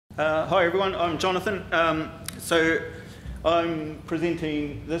Hi everyone, I'm Jonathan. So I'm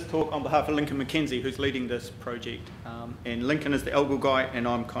presenting this talk on behalf of Lincoln McKenzie, who's leading this project. And Lincoln is the algal guy and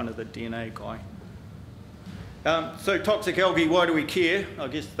I'm kind of the DNA guy. So toxic algae, why do we care? I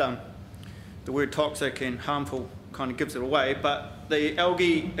guess the word toxic and harmful kind of gives it away, but the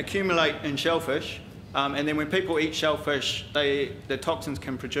algae accumulate in shellfish, and then when people eat shellfish, the toxins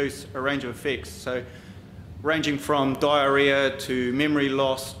can produce a range of effects. So ranging from diarrhea to memory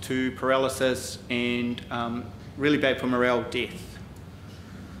loss to paralysis and really bad for morale, death.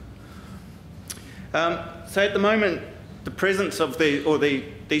 So at the moment, the presence of these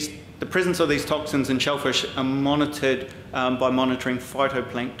toxins in shellfish are monitored by monitoring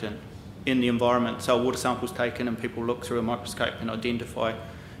phytoplankton in the environment. So water samples taken and people look through a microscope and identify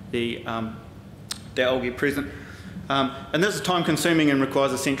the algae present. And this is time consuming and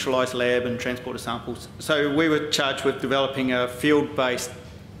requires a centralised lab and transport of samples. So we were charged with developing a field-based,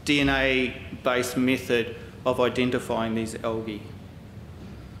 DNA-based method of identifying these algae.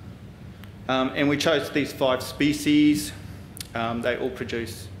 And we chose these 5 species. They all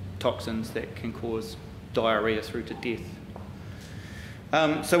produce toxins that can cause diarrhea through to death.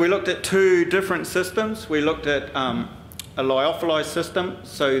 So we looked at 2 different systems. We looked at a lyophilized system,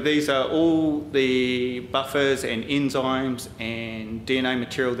 so these are all the buffers and enzymes and DNA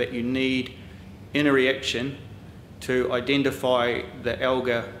material that you need in a reaction to identify the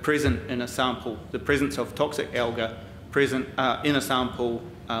alga present in a sample, the presence of toxic alga present in a sample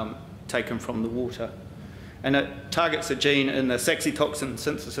taken from the water. And it targets a gene in the saxitoxin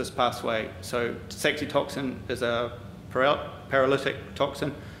synthesis pathway. So saxitoxin is a paralytic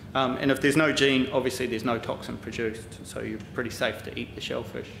toxin. And if there's no gene, obviously there's no toxin produced, so you're pretty safe to eat the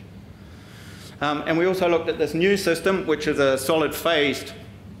shellfish. And we also looked at this new system, which is a solid phased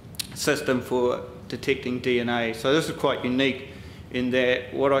system for detecting DNA. So this is quite unique in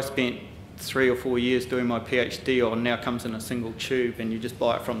that what I spent 3 or 4 years doing my PhD on now comes in a single tube, and you just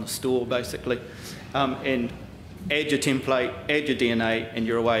buy it from the store basically. And add your template, add your DNA, and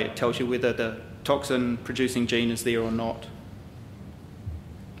you're away. It tells you whether the toxin producing gene is there or not.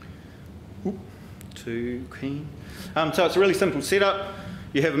 Too keen. So it's a really simple setup.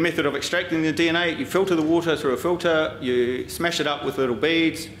 You have a method of extracting the DNA. You filter the water through a filter. You smash it up with little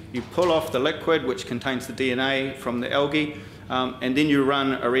beads. You pull off the liquid, which contains the DNA from the algae, and then you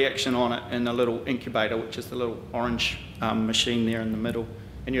run a reaction on it in a little incubator, which is the little orange machine there in the middle.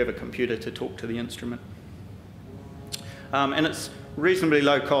 And you have a computer to talk to the instrument. And it's reasonably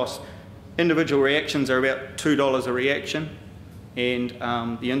low cost. Individual reactions are about $2 a reaction. And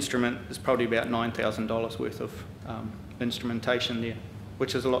the instrument is probably about $9,000 worth of instrumentation there,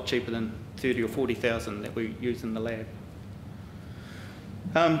 which is a lot cheaper than $30,000 or $40,000 that we use in the lab.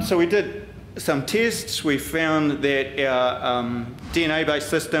 So we did some tests. We found that our DNA-based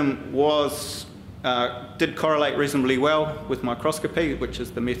system did correlate reasonably well with microscopy, which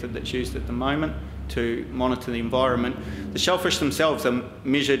is the method that's used at the moment to monitor the environment. The shellfish themselves are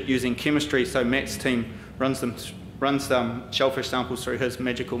measured using chemistry, so Matt's team runs shellfish samples through his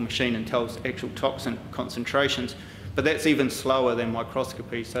magical machine and tells actual toxin concentrations, but that's even slower than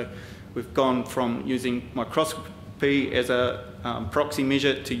microscopy. So we've gone from using microscopy as a proxy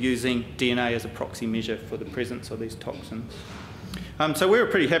measure to using DNA as a proxy measure for the presence of these toxins. So we were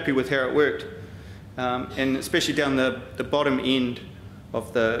pretty happy with how it worked, and especially down the bottom end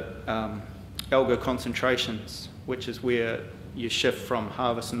of the alga concentrations, which is where you shift from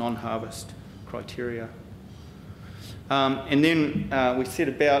harvest and non-harvest criteria. And then we set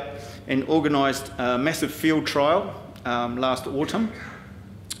about and organised a massive field trial last autumn.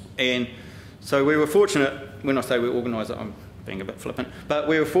 And so we were fortunate, when I say we organised it, I'm being a bit flippant, but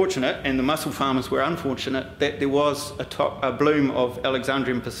we were fortunate, and the mussel farmers were unfortunate, that there was a bloom of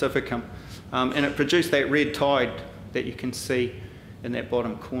Alexandrium pacificum, and it produced that red tide that you can see in that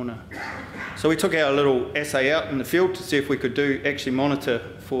bottom corner. So we took our little assay out in the field to see if we could actually monitor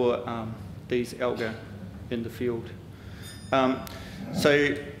for these alga in the field.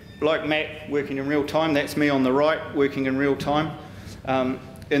 So like Matt working in real time, that's me on the right working in real time,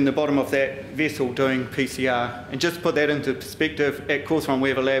 in the bottom of that vessel doing PCR. And just to put that into perspective, at Cawthron we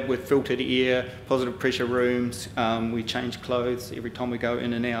have a lab with filtered air, positive pressure rooms, we change clothes every time we go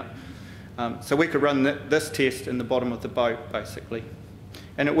in and out. So we could run this test in the bottom of the boat basically.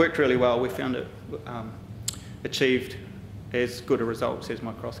 And it worked really well. We found it achieved as good a results as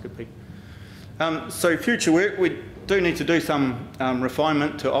microscopy. So future work, we do need to do some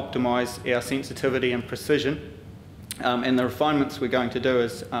refinement to optimise our sensitivity and precision. And the refinements we're going to do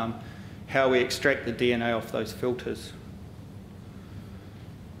is how we extract the DNA off those filters.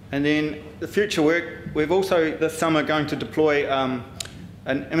 And then the future work, we've also this summer going to deploy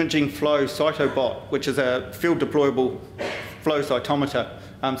an imaging flow cytobot, which is a field deployable flow cytometer.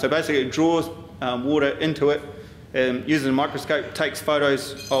 So basically it draws water into it, uses a microscope, takes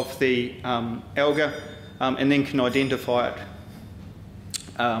photos of the alga, and then can identify it.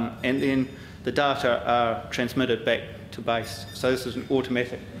 And then the data are transmitted back to base. So this is an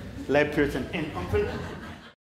automatic lab person. And I'm